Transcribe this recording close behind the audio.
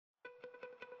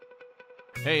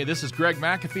Hey, this is Greg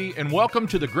McAfee, and welcome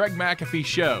to the Greg McAfee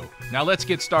Show. Now let's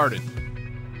get started.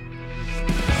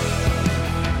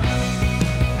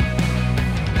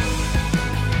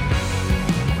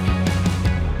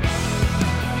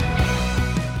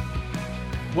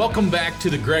 Welcome back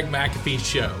to the Greg McAfee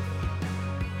Show,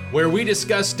 where we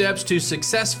discuss steps to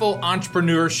successful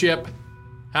entrepreneurship,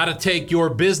 how to take your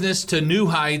business to new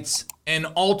heights, and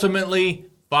ultimately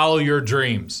follow your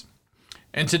dreams.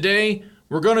 And today,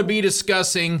 we're going to be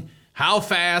discussing how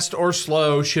fast or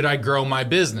slow should I grow my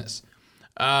business.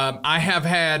 I have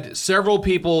had several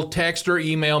people text or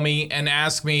email me and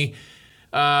ask me,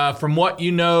 from what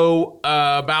you know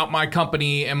about my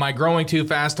company, am I growing too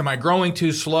fast? Am I growing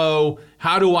too slow?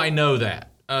 How do I know that?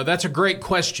 That's a great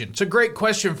question. It's a great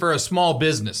question for a small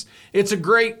business. It's a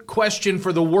great question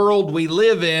for the world we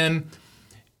live in,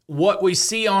 what we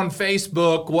see on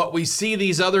Facebook, what we see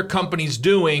these other companies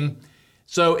doing.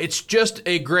 So it's just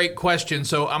a great question.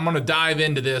 So I'm going to dive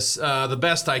into this the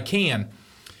best I can.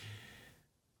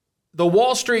 The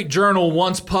Wall Street Journal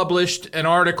once published an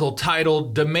article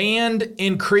titled, "Demand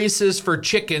Increases for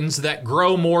Chickens That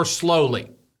Grow More Slowly."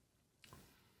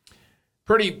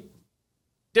 Pretty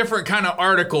different kind of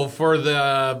article for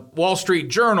the Wall Street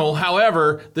Journal.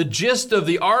 However, the gist of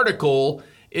the article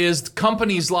is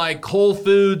companies like Whole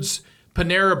Foods,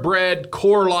 Panera Bread,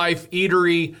 Core Life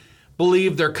Eatery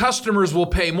believe their customers will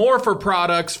pay more for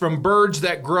products from birds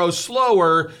that grow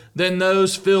slower than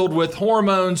those filled with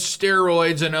hormones,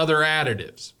 steroids, and other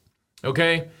additives.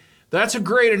 Okay? That's a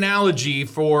great analogy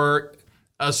for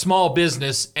a small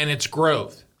business and its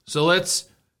growth. So let's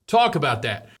talk about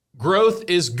that. Growth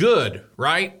is good,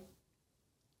 right?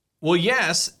 Well,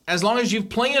 yes, as long as you've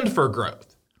planned for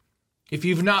growth. If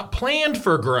you've not planned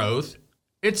for growth,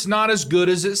 it's not as good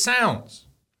as it sounds.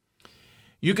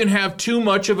 You can have too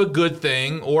much of a good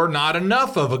thing or not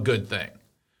enough of a good thing.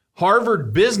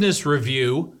 Harvard Business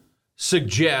Review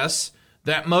suggests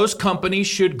that most companies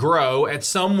should grow at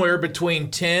somewhere between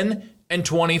 10 and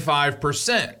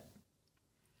 25%.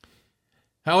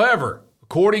 However,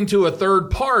 according to a third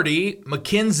party,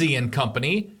 McKinsey &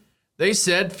 Company, they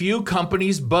said few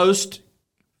companies boast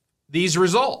these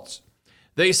results.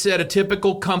 They said a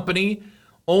typical company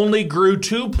only grew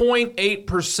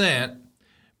 2.8%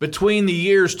 between the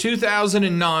years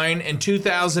 2009 and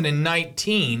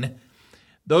 2019.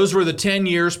 Those were the 10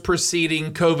 years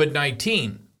preceding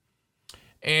COVID-19.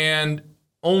 And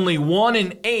only 1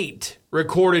 in 8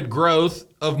 recorded growth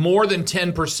of more than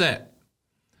 10%.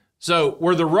 So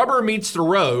where the rubber meets the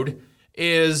road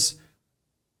is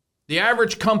the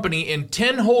average company in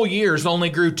 10 whole years only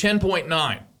grew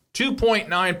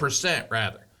 2.9%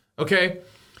 rather. Okay?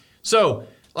 So,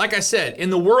 like I said, in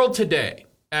the world today,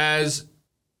 as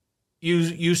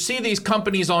you see these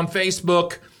companies on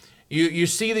Facebook, you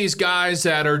see these guys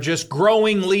that are just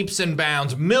growing leaps and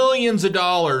bounds, millions of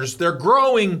dollars. They're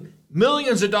growing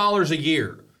millions of dollars a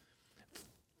year,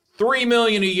 $3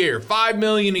 million a year, $5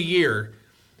 million a year,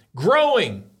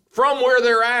 growing from where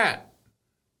they're at.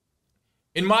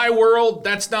 In my world,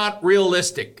 that's not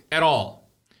realistic at all.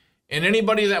 And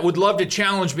anybody that would love to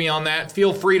challenge me on that,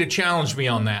 feel free to challenge me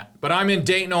on that. But I'm in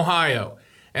Dayton, Ohio.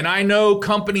 And I know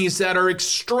companies that are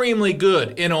extremely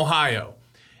good in Ohio.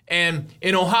 And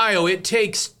in Ohio, it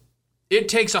takes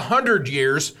 100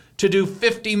 years to do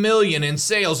 50 million in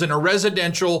sales in a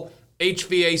residential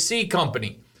HVAC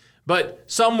company. But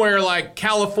somewhere like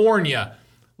California,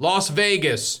 Las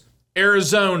Vegas,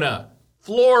 Arizona,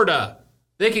 Florida,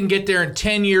 they can get there in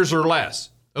 10 years or less.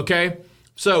 Okay?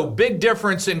 So big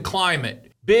difference in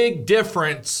climate, big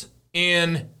difference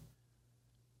in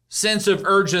sense of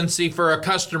urgency for a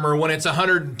customer when it's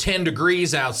 110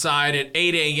 degrees outside at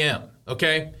 8 a.m.,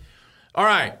 okay? All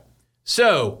right,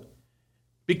 so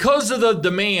because of the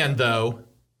demand, though,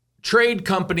 trade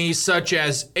companies such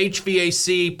as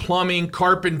HVAC, plumbing,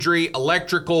 carpentry,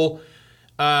 electrical,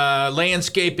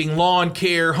 landscaping, lawn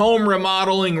care, home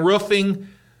remodeling, roofing,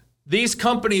 these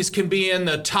companies can be in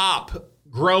the top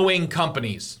growing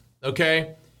companies,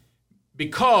 okay?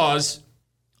 Because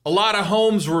a lot of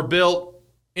homes were built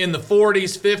in the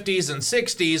 40s, 50s, and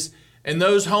 60s, and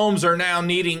those homes are now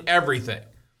needing everything.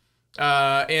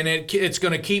 And it's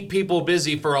going to keep people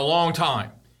busy for a long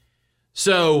time.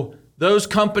 So those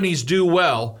companies do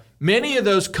well. Many of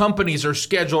those companies are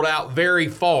scheduled out very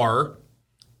far.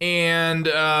 And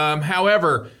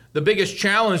however, the biggest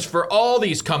challenge for all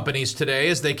these companies today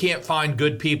is they can't find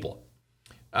good people.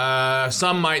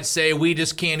 Some might say we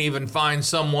just can't even find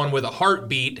someone with a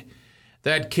heartbeat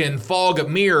that can fog a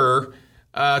mirror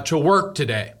to work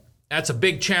today. That's a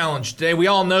big challenge today. We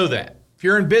all know that. If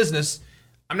you're in business,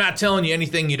 I'm not telling you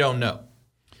anything you don't know.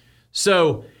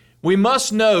 So we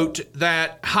must note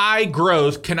that high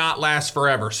growth cannot last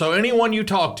forever. So anyone you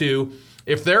talk to,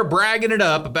 if they're bragging it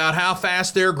up about how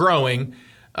fast they're growing,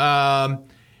 the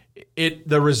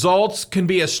results can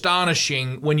be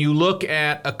astonishing when you look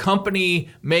at a company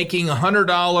making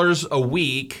 $100 a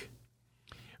week,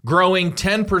 growing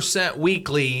 10%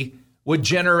 weekly would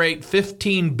generate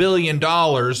 $15 billion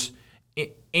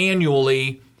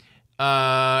annually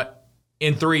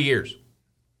in 3 years.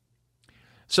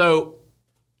 So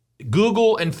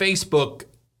Google and Facebook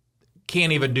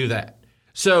can't even do that.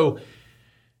 So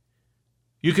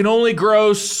you can only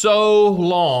grow so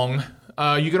long.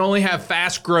 You can only have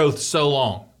fast growth so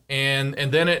long. And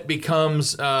then it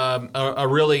becomes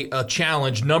really a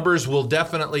challenge. Numbers will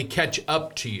definitely catch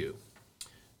up to you.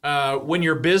 When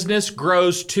your business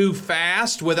grows too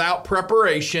fast without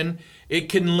preparation, it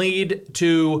can lead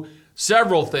to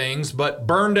several things, but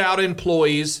burned out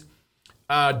employees,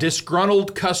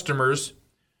 disgruntled customers,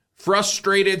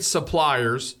 frustrated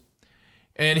suppliers.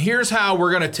 And here's how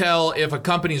we're going to tell if a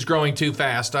company's growing too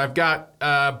fast. I've got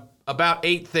about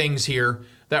 8 things here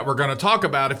that we're going to talk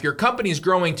about. If your company's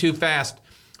growing too fast,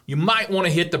 you might want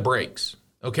to hit the brakes,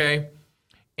 okay?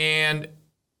 And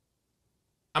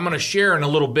I'm going to share in a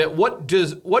little bit what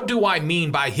do I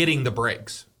mean by hitting the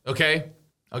brakes, okay?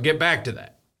 I'll get back to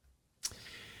that.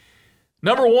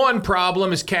 Number one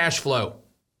problem is cash flow.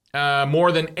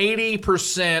 More than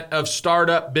 80% of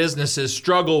startup businesses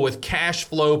struggle with cash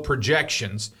flow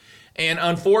projections. And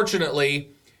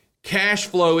unfortunately, cash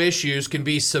flow issues can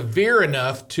be severe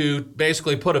enough to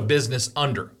basically put a business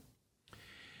under.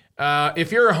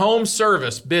 If you're a home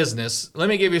service business, let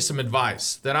me give you some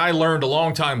advice that I learned a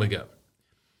long time ago.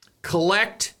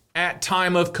 Collect at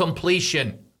time of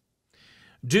completion.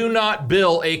 Do not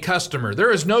bill a customer.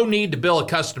 There is no need to bill a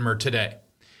customer today.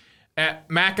 At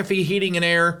McAfee Heating and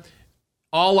Air,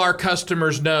 all our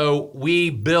customers know we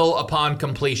bill upon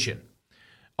completion.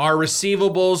 Our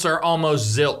receivables are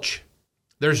almost zilch.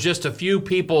 There's just a few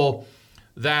people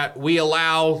that we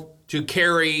allow to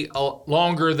carry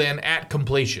longer than at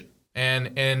completion,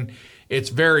 and it's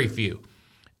very few.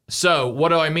 So what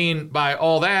do I mean by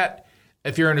all that?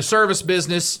 If you're in a service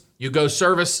business, you go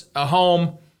service a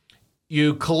home,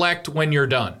 you collect when you're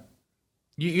done.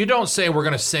 You don't say we're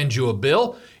going to send you a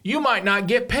bill. You might not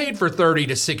get paid for 30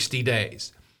 to 60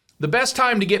 days. The best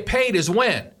time to get paid is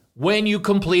when you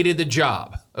completed the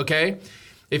job, okay?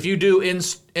 If you do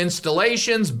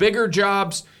installations, bigger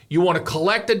jobs, you want to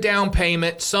collect a down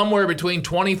payment somewhere between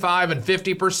 25 and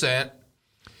 50%.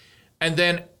 And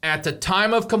then at the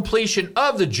time of completion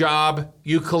of the job,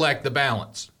 you collect the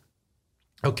balance.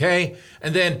 Okay?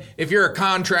 And then if you're a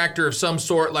contractor of some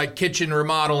sort, like kitchen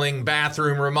remodeling,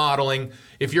 bathroom remodeling,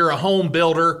 if you're a home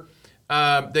builder,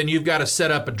 then you've got to set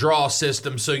up a draw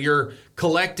system. So you're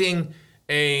collecting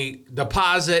a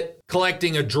deposit,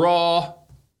 collecting a draw.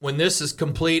 When this is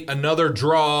complete, another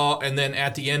draw. And then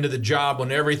at the end of the job,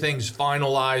 when everything's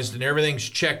finalized and everything's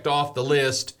checked off the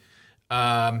list,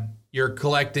 you're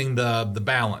collecting the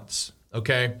balance.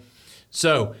 Okay?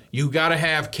 So you got to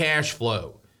have cash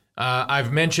flow.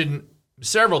 I've mentioned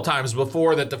several times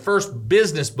before that the first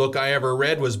business book I ever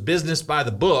read was Business by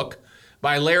the Book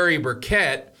by Larry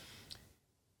Burkett.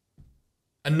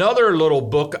 Another little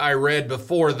book I read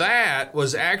before that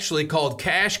was actually called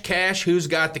Cash, Who's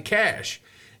Got the Cash?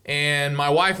 And my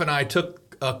wife and I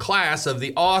took a class of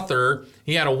the author.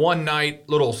 He had a one-night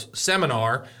little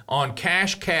seminar on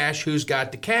Cash, Who's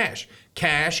Got the Cash?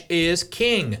 Cash is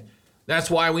king. That's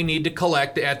why we need to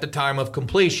collect at the time of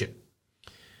completion.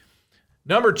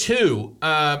 Number 2,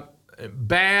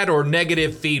 bad or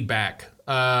negative feedback.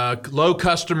 Low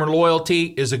customer loyalty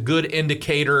is a good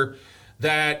indicator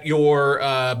that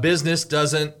your business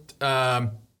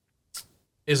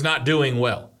is not doing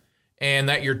well, and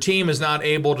that your team is not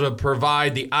able to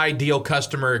provide the ideal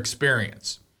customer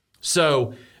experience.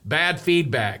 So, bad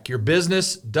feedback. Your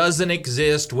business doesn't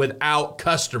exist without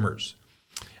customers.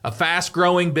 A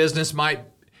fast-growing business might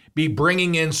be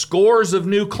bringing in scores of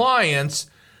new clients,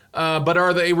 but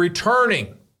are they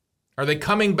returning? Are they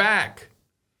coming back?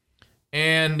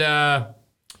 And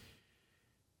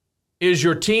is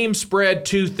your team spread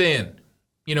too thin?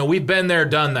 You know, we've been there,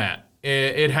 done that.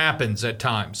 It happens at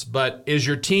times. But is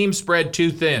your team spread too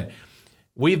thin?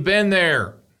 We've been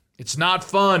there. It's not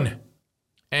fun.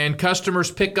 And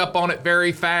customers pick up on it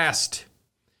very fast.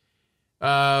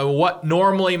 What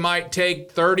normally might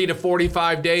take 30 to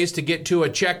 45 days to get to a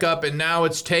checkup, and now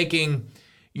it's taking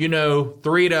 3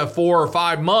 to 4 or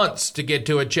 5 months to get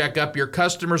to a checkup, your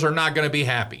customers are not going to be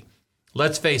happy.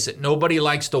 Let's face it, nobody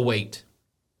likes to wait.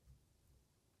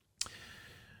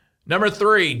 Number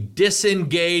 3,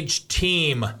 disengaged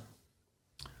team.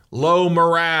 low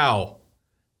morale,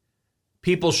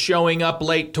 people showing up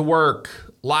late to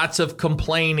work, lots of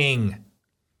complaining.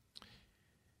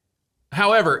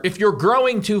 However, if you're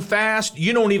growing too fast,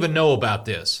 you don't even know about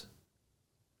this.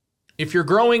 If you're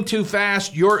growing too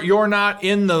fast, you're not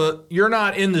in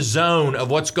the zone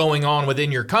of what's going on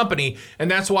within your company,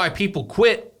 and that's why people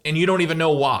quit and you don't even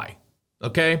know why.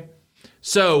 Okay?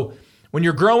 So, when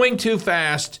you're growing too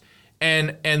fast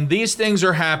and these things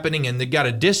are happening and they've got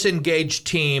a disengaged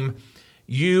team,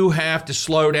 you have to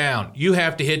slow down. You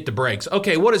have to hit the brakes.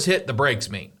 Okay, what does hit the brakes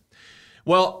mean?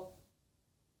 Well,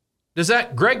 does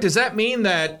that mean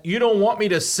that you don't want me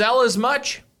to sell as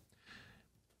much?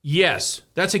 Yes,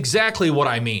 that's exactly what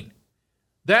I mean.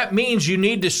 That means you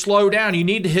need to slow down. You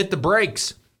need to hit the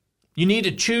brakes. You need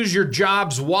to choose your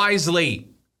jobs wisely.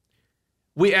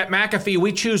 We at McAfee,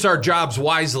 we choose our jobs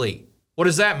wisely. What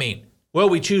does that mean? Well,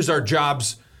 we choose our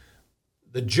jobs,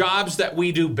 the jobs that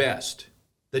we do best,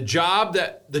 the jobs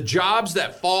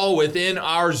that fall within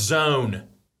our zone,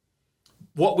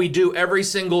 what we do every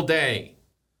single day,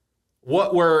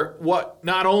 what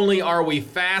not only are we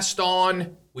fast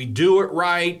on, we do it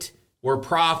right, we're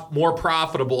more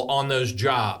profitable on those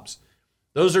jobs.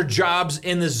 Those are jobs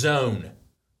in the zone.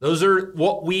 Those are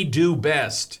what we do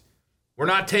best. We're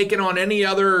not taking on any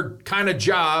other kind of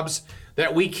jobs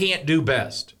that we can't do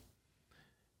best.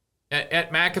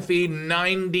 At McAfee,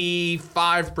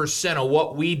 95% of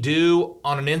what we do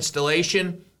on an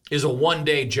installation is a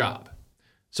one-day job.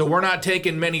 So we're not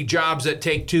taking many jobs that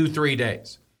take 2-3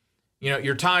 days. You know,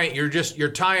 you're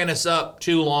tying us up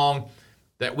too long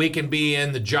that we can be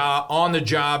on the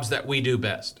jobs that we do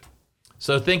best.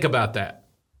 So think about that.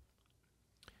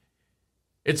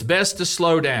 It's best to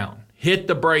slow down. Hit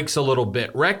the brakes a little bit.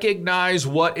 Recognize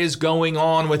what is going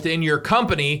on within your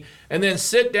company, and then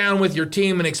sit down with your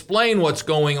team and explain what's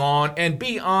going on and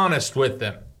be honest with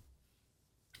them.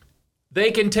 They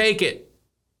can take it.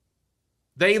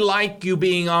 They like you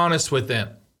being honest with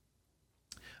them.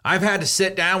 I've had to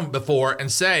sit down before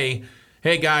and say,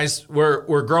 hey guys,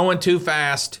 we're growing too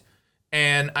fast,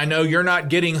 and I know you're not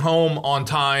getting home on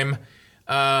time.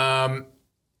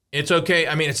 It's okay.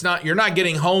 I mean, you're not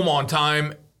getting home on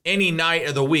time any night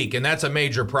of the week, and that's a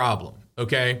major problem,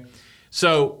 okay?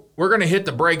 So we're going to hit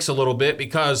the brakes a little bit,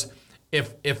 because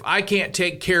if I can't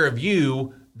take care of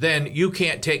you, then you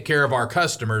can't take care of our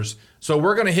customers. So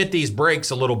we're going to hit these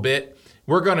brakes a little bit.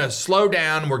 We're going to slow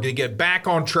down. We're going to get back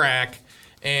on track,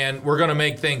 and we're going to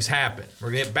make things happen.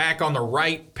 We're going to get back on the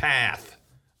right path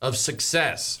of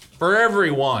success for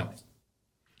everyone.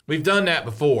 We've done that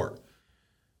before.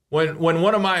 When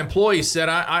one of my employees said,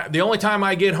 the only time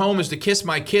I get home is to kiss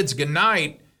my kids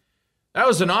goodnight, that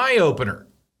was an eye-opener.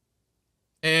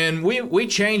 And we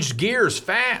changed gears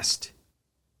fast.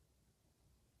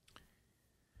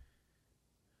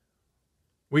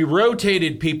 We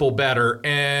rotated people better,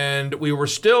 and we were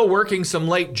still working some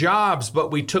late jobs,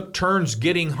 but we took turns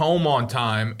getting home on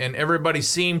time, and everybody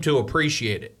seemed to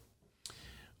appreciate it.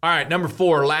 All right, number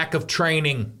 4, lack of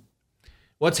training.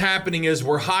 What's happening is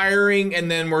we're hiring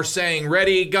and then we're saying,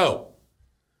 ready, go,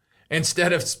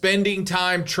 instead of spending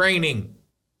time training.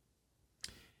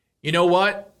 You know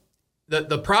what?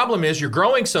 The problem is you're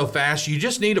growing so fast, you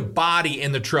just need a body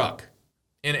in the truck.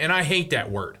 And I hate that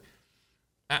word.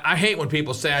 I hate when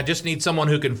people say, I just need someone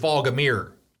who can fog a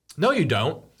mirror. No, you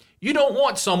don't. You don't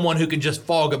want someone who can just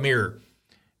fog a mirror.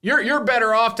 You're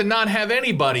better off to not have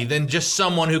anybody than just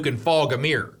someone who can fog a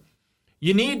mirror.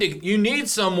 You need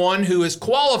someone who is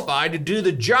qualified to do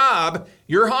the job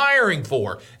you're hiring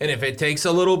for. And if it takes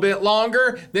a little bit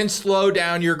longer, then slow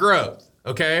down your growth,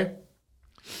 okay?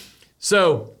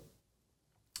 So,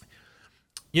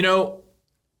 you know,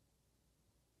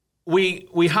 we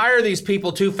hire these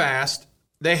people too fast.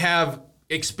 They have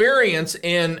experience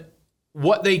in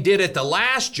what they did at the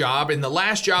last job, and the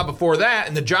last job before that,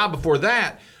 and the job before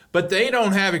that, but they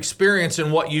don't have experience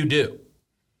in what you do.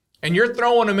 And you're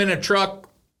throwing them in a truck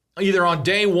either on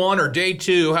day 1 or day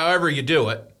 2, however you do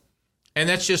it. And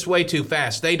that's just way too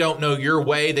fast. They don't know your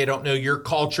way. They don't know your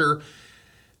culture.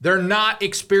 They're not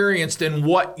experienced in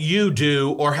what you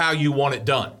do or how you want it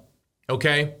done.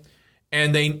 Okay?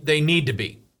 And they need to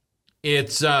be.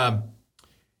 It's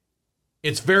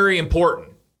very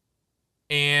important.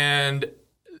 And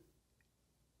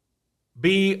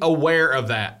be aware of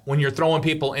that when you're throwing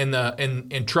people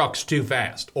in trucks too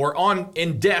fast, or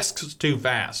in desks too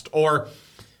fast, or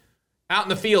out in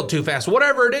the field too fast,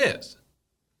 whatever it is.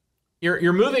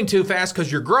 You're moving too fast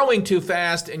because you're growing too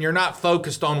fast, and you're not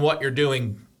focused on what you're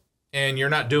doing, and you're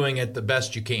not doing it the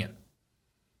best you can.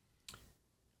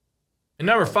 And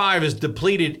number 5 is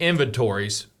depleted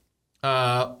inventories.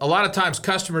 A lot of times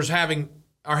customers having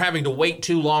are having to wait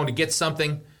too long to get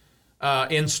something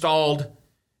installed,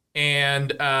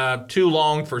 and too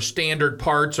long for standard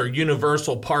parts or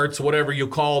universal parts, whatever you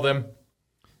call them.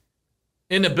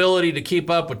 Inability to keep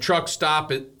up with truck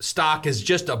stock is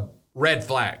just a red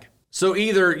flag. So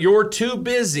either you're too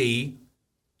busy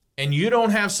and you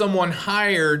don't have someone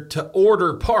hired to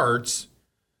order parts,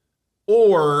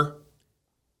 or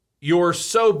you're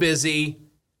so busy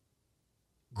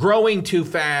growing too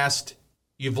fast,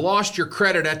 you've lost your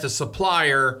credit at the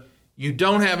supplier, you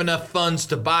don't have enough funds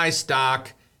to buy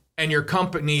stock, and your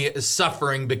company is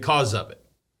suffering because of it.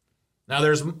 Now,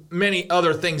 there's many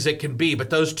other things it can be, but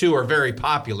those two are very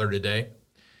popular today.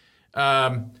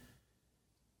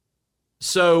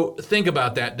 So think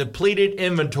about that. Depleted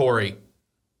inventory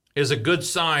is a good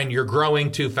sign you're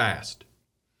growing too fast.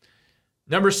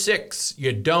 Number 6,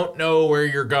 you don't know where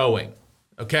you're going,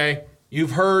 okay?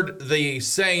 You've heard the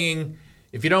saying,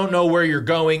 if you don't know where you're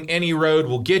going, any road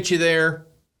will get you there.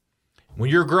 When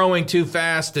you're growing too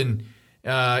fast, and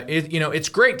it's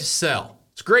great to sell.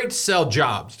 It's great to sell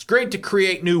jobs. It's great to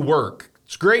create new work.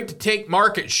 It's great to take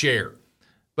market share.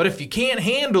 But if you can't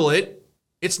handle it,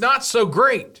 it's not so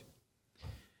great.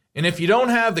 And if you don't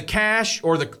have the cash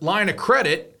or the line of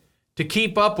credit to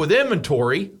keep up with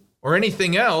inventory or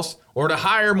anything else, or to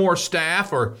hire more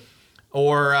staff, or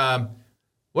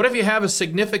what if you have a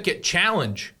significant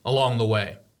challenge along the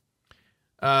way?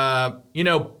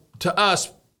 To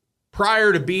us,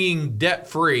 prior to being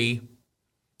debt-free,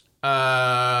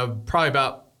 probably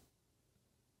about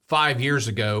 5 years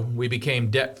ago, we became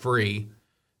debt-free.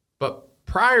 But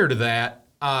prior to that,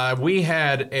 we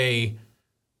had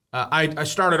I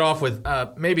started off with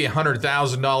maybe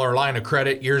 $100,000 line of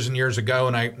credit years and years ago,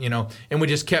 and we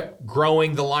just kept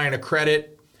growing the line of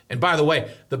credit. And by the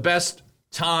way, the best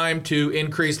time to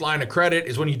increase line of credit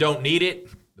is when you don't need it.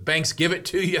 The banks give it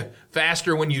to you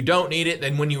faster when you don't need it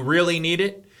than when you really need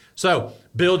it. So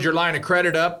build your line of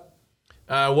credit up.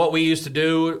 What we used to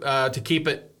do to keep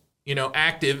it,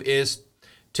 active is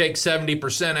take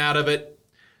 70% out of it,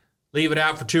 leave it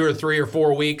out for 2 or 3 or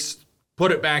 4 weeks,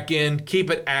 put it back in,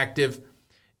 keep it active,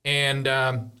 and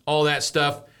all that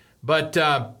stuff. But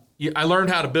I learned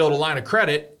how to build a line of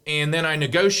credit, and then I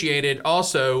negotiated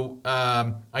also.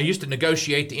 I used to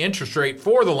negotiate the interest rate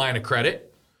for the line of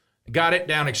credit, got it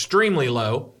down extremely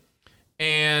low.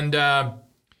 And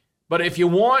but if you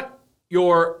want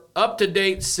your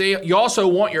up-to-date sale, you also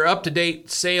want your up-to-date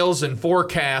sales and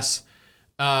forecasts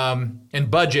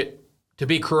and budget to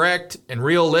be correct and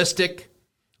realistic.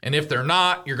 And if they're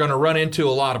not, you're going to run into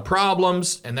a lot of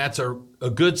problems, and that's a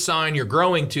good sign you're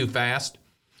growing too fast.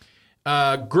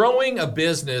 Growing a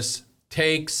business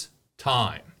takes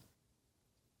time.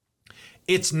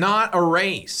 It's not a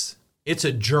race. It's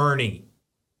a journey.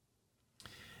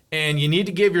 And you need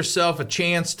to give yourself a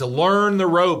chance to learn the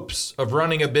ropes of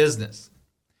running a business.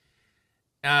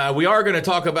 We are going to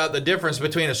talk about the difference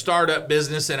between a startup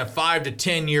business and a 5 to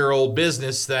 10-year-old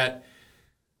business that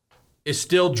is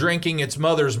still drinking its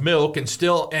mother's milk and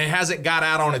hasn't got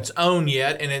out on its own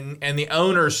yet, and the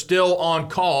owner's still on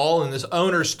call, and this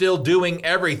owner's still doing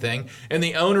everything, and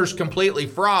the owner's completely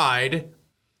fried.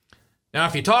 Now,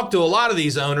 if you talk to a lot of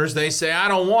these owners, they say, I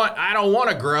don't want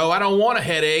to grow, I don't want a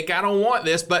headache, I don't want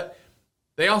this, but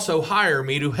they also hire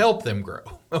me to help them grow,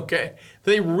 okay?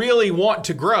 They really want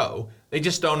to grow, they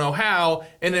just don't know how,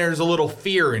 and there's a little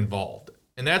fear involved,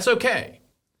 and that's okay.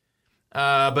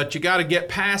 But you got to get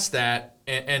past that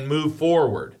and move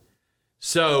forward.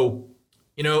 So,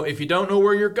 if you don't know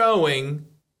where you're going,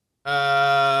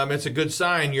 it's a good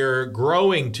sign you're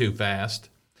growing too fast.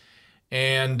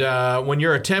 And when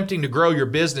you're attempting to grow your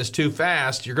business too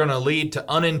fast, you're going to lead to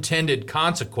unintended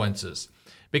consequences.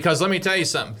 Because let me tell you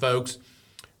something, folks.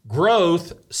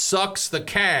 Growth sucks the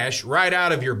cash right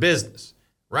out of your business,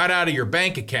 right out of your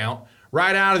bank account,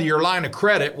 right out of your line of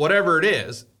credit, whatever it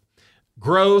is.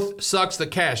 Growth sucks the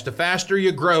cash. The faster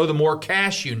you grow, the more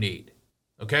cash you need,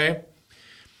 okay?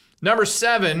 Number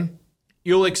 7,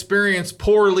 you'll experience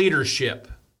poor leadership.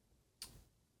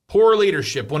 Poor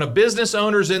leadership. When a business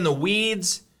owner's in the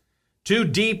weeds, too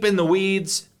deep in the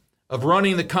weeds of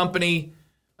running the company,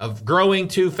 of growing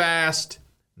too fast,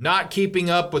 not keeping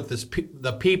up with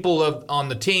the people on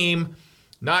the team,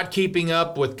 not keeping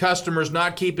up with customers,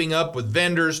 not keeping up with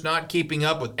vendors, not keeping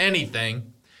up with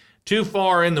anything, too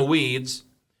far in the weeds,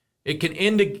 it can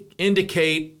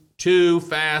indicate too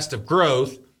fast of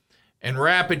growth, and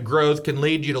rapid growth can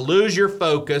lead you to lose your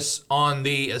focus on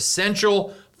the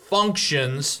essential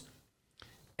functions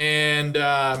and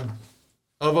of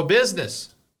a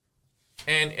business,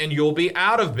 and you'll be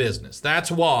out of business. That's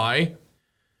why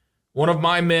one of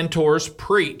my mentors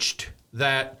preached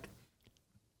that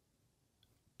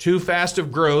Too fast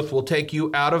of growth will take you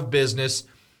out of business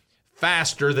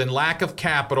faster than lack of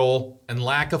capital and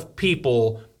lack of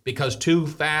people, because too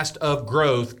fast of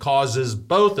growth causes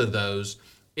both of those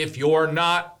if you're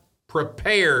not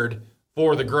prepared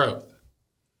for the growth.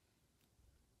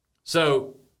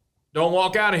 So don't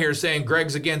walk out of here saying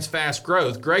Greg's against fast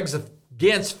growth. Greg's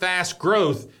against fast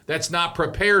growth that's not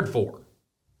prepared for.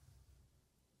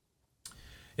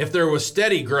 If there was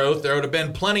steady growth, there would have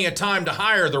been plenty of time to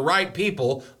hire the right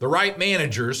people, the right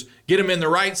managers, get them in the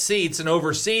right seats and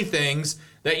oversee things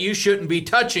that you shouldn't be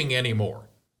touching anymore.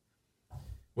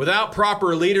 Without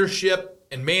proper leadership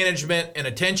and management and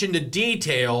attention to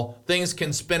detail, things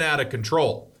can spin out of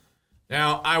control.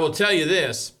 Now, I will tell you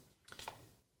this.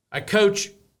 I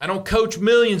don't coach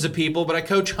millions of people, but I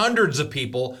coach hundreds of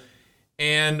people,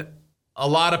 and a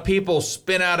lot of people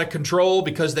spin out of control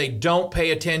because they don't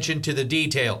pay attention to the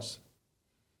details.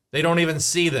 They don't even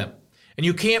see them. And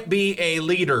you can't be a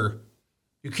leader.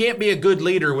 You can't be a good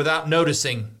leader without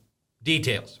noticing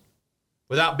details,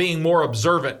 without being more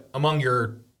observant among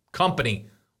your company.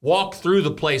 Walk through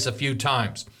the place a few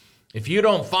times. If you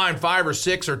don't find 5 or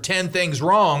 6 or 10 things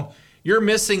wrong, you're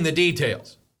missing the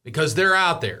details because they're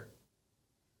out there.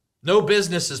 No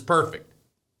business is perfect.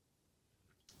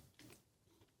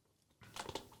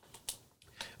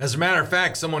 As a matter of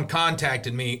fact, someone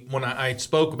contacted me when I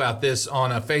spoke about this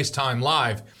on a FaceTime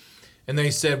Live, and they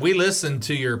said, we listened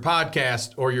to your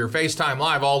podcast or your FaceTime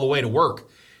Live all the way to work,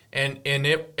 and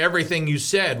everything you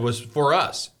said was for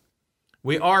us.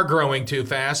 We are growing too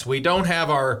fast. We don't have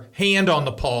our hand on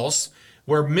the pulse.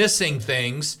 We're missing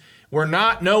things. We're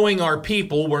not knowing our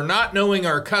people. We're not knowing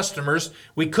our customers.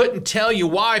 We couldn't tell you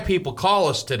why people call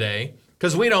us today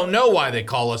because we don't know why they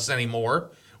call us anymore.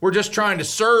 We're just trying to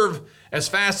serve as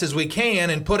fast as we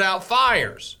can and put out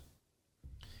fires.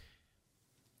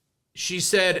 She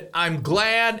said, I'm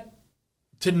glad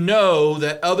to know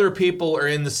that other people are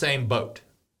in the same boat.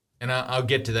 And I'll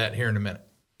get to that here in a minute.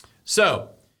 So,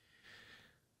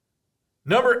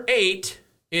 number 8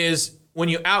 is when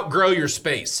you outgrow your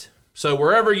space. So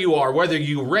wherever you are, whether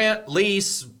you rent,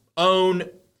 lease, own,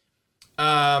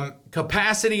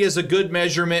 capacity is a good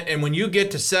measurement. And when you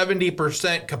get to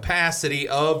 70% capacity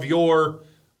of your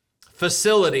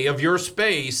facility, of your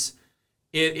space,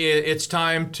 it's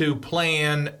time to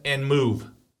plan and move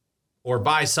or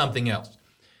buy something else.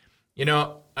 You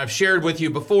know, I've shared with you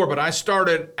before, but I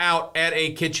started out at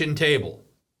a kitchen table.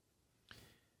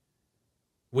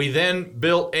 We then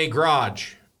built a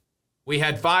garage. We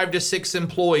had 5 to 6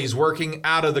 employees working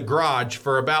out of the garage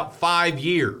for about 5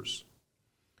 years.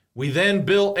 We then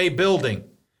built a building.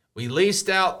 We leased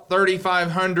out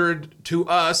 3,500 to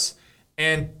us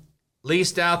and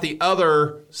leased out the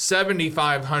other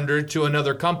 7,500 to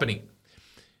another company.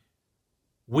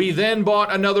 We then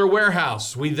bought another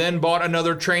warehouse. We then bought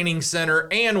another training center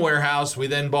and warehouse. We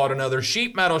then bought another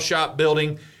sheet metal shop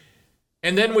building.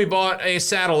 And then we bought a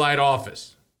satellite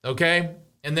office. Okay?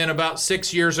 And then about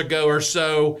 6 years ago or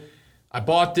so, I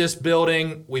bought this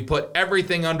building. We put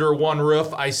everything under one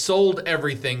roof. I sold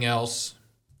everything else.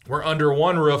 We're under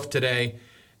one roof today,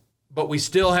 but we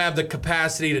still have the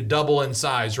capacity to double in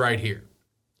size right here,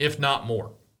 if not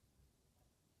more.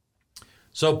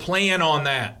 So plan on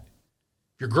that.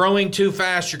 If you're growing too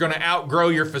fast, you're going to outgrow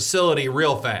your facility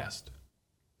real fast.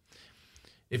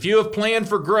 If you have planned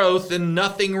for growth, then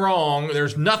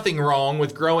there's nothing wrong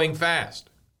with growing fast.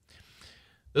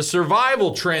 The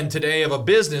survival trend today of a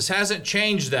business hasn't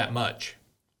changed that much.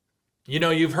 You know,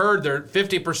 you've heard that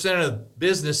 50% of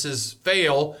businesses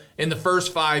fail in the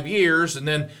first 5 years, and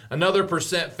then another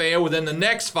percent fail within the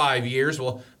next 5 years.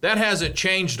 Well, that hasn't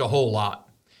changed a whole lot.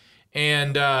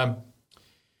 And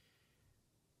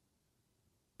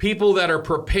people that are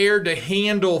prepared to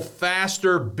handle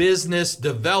faster business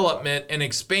development and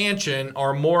expansion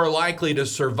are more likely to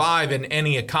survive in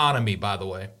any economy, by the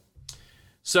way.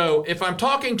 So if I'm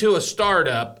talking to a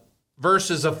startup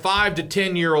versus a 5 to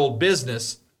 10-year-old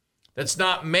business that's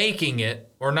not making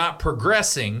it or not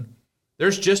progressing,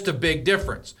 there's just a big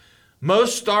difference.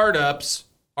 Most startups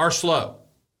are slow.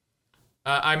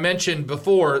 I mentioned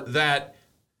before that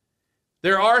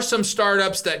there are some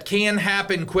startups that can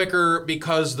happen quicker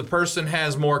because the person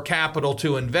has more capital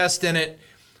to invest in it.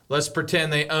 Let's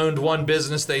pretend they owned one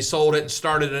business, they sold it and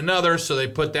started another, so they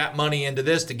put that money into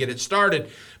this to get it started.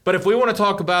 But if we want to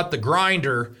talk about the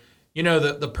grinder, you know,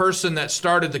 the person that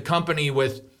started the company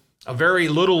with a very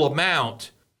little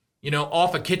amount, you know,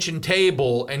 off a kitchen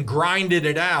table and grinded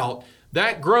it out,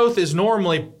 that growth is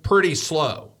normally pretty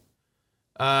slow.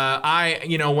 When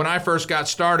I first got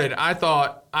started, I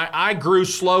thought I grew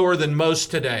slower than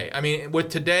most today. I mean, with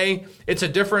today, it's a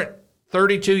different,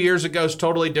 32 years ago is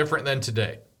totally different than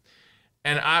today.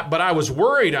 But I was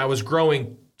worried I was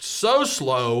growing so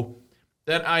slow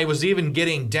that I was even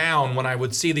getting down when I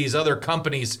would see these other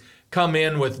companies come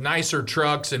in with nicer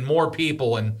trucks and more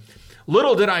people. And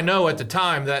little did I know at the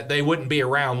time that they wouldn't be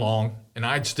around long and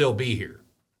I'd still be here.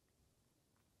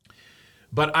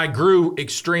 But I grew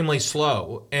extremely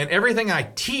slow. And everything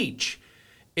I teach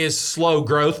is slow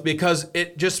growth because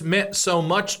it just meant so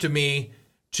much to me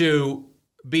to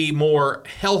be more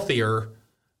healthier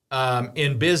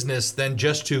in business than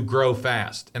just to grow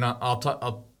fast. And I'll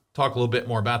talk a little bit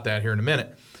more about that here in a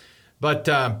minute. But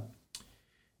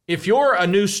if you're a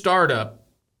new startup,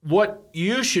 what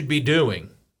you should be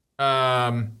doing,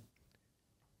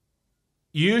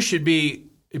 you should be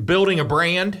building a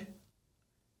brand.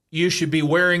 You should be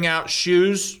wearing out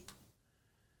shoes,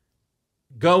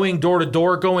 going door to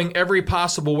door, going every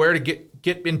possible where to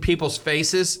get in people's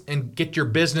faces and get your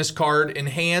business card in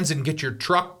hands and get your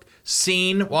truck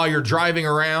seen while you're driving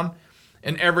around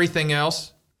and everything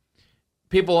else.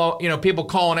 People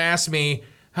call and ask me,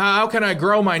 how can I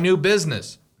grow my new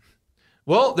business?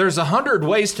 Well, there's 100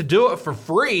 ways to do it for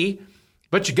free,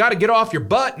 but you got to get off your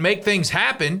butt and make things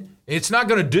happen. It's not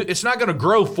going to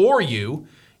grow for you.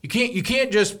 You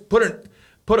can't just put a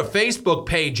Facebook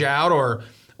page out or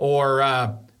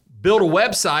build a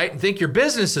website and think your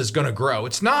business is going to grow.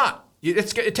 It's not.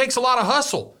 It takes a lot of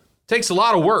hustle. It takes a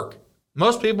lot of work.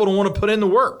 Most people don't want to put in the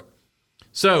work.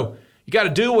 So you got to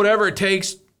do whatever it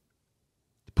takes to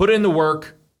put in the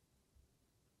work.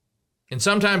 And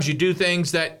sometimes you do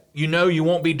things that you know you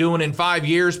won't be doing in 5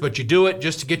 years, but you do it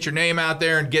just to get your name out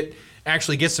there and get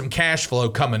some cash flow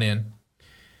coming in.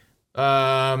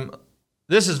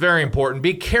 This is very important.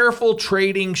 Be careful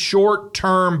trading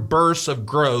short-term bursts of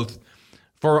growth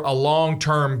for a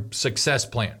long-term success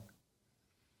plan.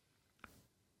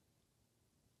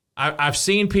 I've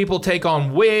seen people take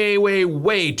on way, way,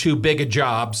 way too big of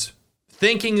jobs,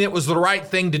 thinking it was the right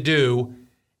thing to do,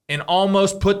 and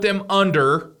almost put them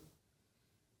under,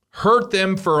 hurt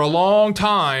them for a long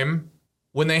time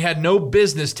when they had no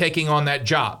business taking on that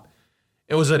job.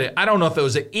 I don't know if it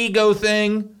was an ego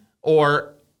thing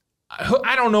or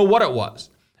I don't know what it was.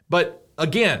 But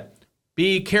again,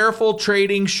 be careful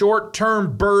trading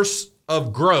short-term bursts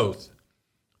of growth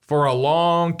for a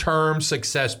long-term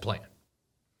success plan.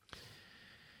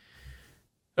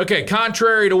 Okay,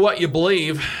 contrary to what you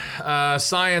believe,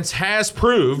 science has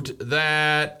proved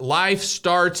that life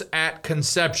starts at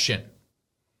conception.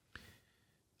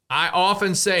 I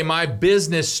often say my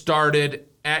business started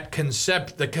at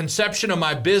the conception of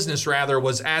my business,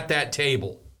 was at that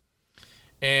table.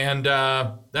 And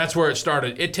that's where it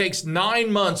started. It takes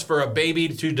 9 months for a baby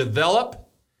to develop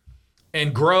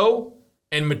and grow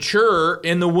and mature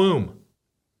in the womb.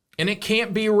 And it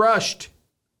can't be rushed.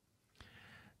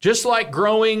 Just like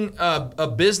growing a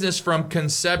business from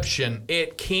conception,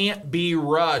 it can't be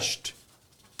rushed.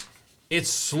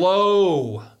 It's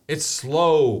slow. It's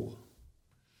slow.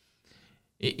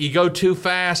 You go too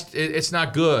fast, it's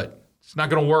not good. It's not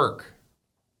going to work.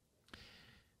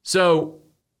 So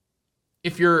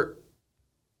if you're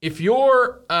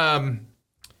a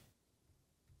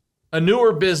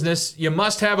newer business, you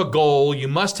must have a goal. You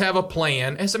must have a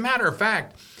plan. As a matter of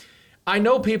fact, I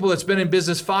know people that's been in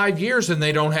business 5 years and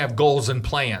they don't have goals and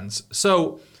plans.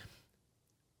 So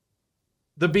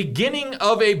the beginning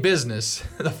of a business,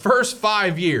 the first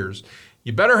 5 years,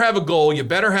 you better have a goal. You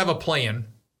better have a plan.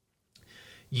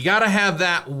 You got to have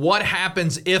that what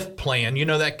happens if plan,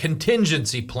 that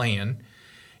contingency plan.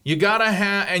 You got to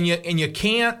have, and you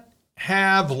can't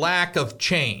have lack of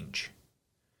change.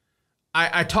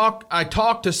 I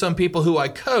talk to some people who I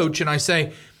coach and I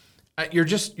say, you're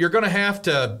going to have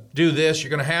to do this. You're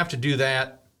going to have to do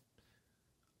that.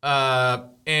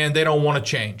 And they don't want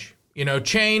to change.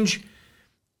 Change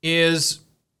is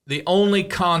the only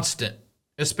constant,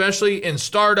 especially in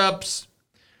startups.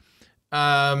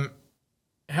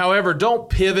 However, don't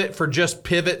pivot for just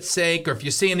pivot's sake, or if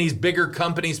you're seeing these bigger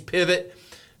companies pivot,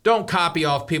 don't copy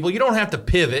off people. You don't have to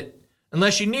pivot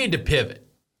unless you need to pivot.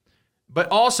 But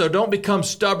also, don't become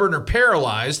stubborn or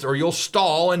paralyzed, or you'll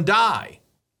stall and die.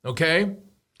 Okay?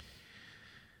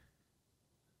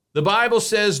 The Bible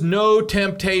says no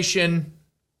temptation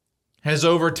has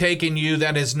overtaken you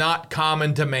that is not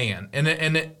common to man. And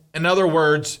in other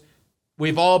words,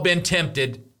 we've all been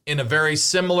tempted in a very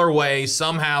similar way,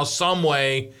 somehow, some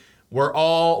way. We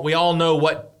all know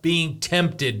what being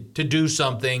tempted to do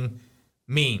something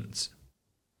means.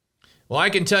 Well, I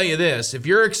can tell you this. If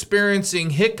you're experiencing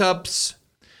hiccups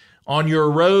on your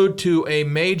road to a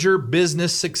major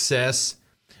business success,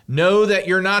 know that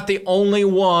you're not the only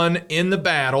one in the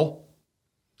battle.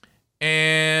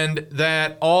 and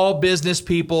that all business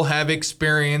people have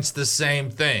experienced the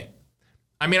same thing.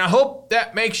 I mean, I hope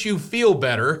that makes you feel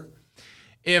better.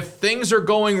 If things are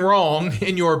going wrong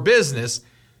in your business,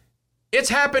 it's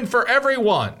happened for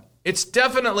everyone. It's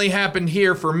definitely happened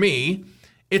here for me.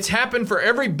 It's happened for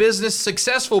every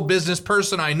successful business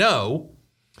person I know.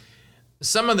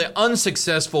 Some of the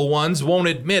unsuccessful ones won't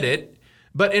admit it,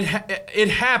 but it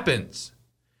happens.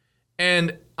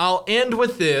 And I'll end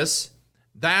with this.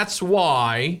 That's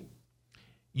why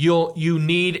you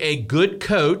need a good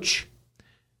coach,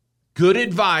 good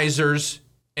advisors,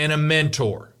 and a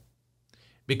mentor.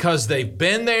 Because they've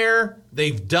been there,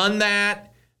 they've done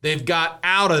that, they've got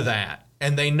out of that,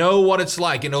 and they know what it's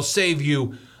like. And it'll save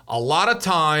you a lot of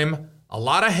time, a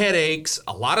lot of headaches,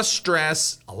 a lot of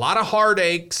stress, a lot of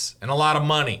heartaches, and a lot of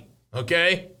money.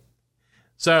 Okay?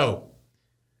 So,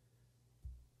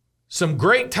 some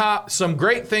great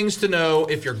things to know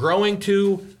if you're growing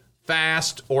too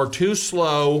fast or too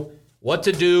slow, what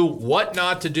to do, what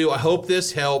not to do. I hope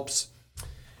this helps.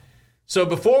 So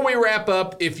before we wrap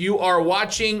up, if you are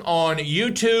watching on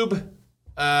YouTube,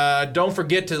 don't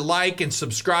forget to like and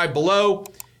subscribe below.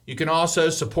 You can also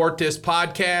support this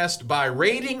podcast by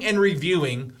rating and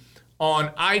reviewing on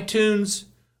iTunes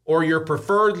or your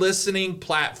preferred listening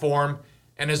platform.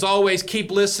 And as always, keep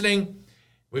listening.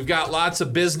 We've got lots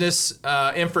of business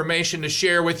information to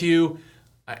share with you.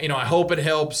 I hope it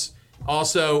helps.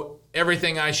 Also,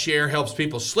 everything I share helps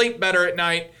people sleep better at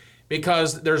night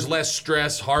because there's less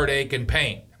stress, heartache, and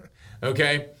pain.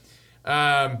 Okay?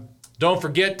 Don't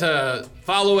forget to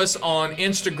follow us on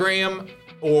Instagram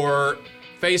or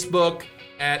Facebook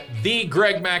at The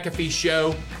Greg McAfee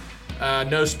Show.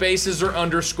 No spaces or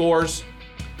underscores.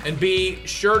 And be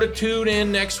sure to tune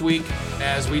in next week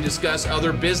as we discuss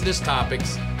other business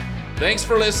topics. Thanks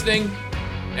for listening.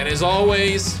 And as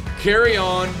always, carry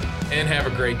on and have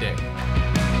a great day.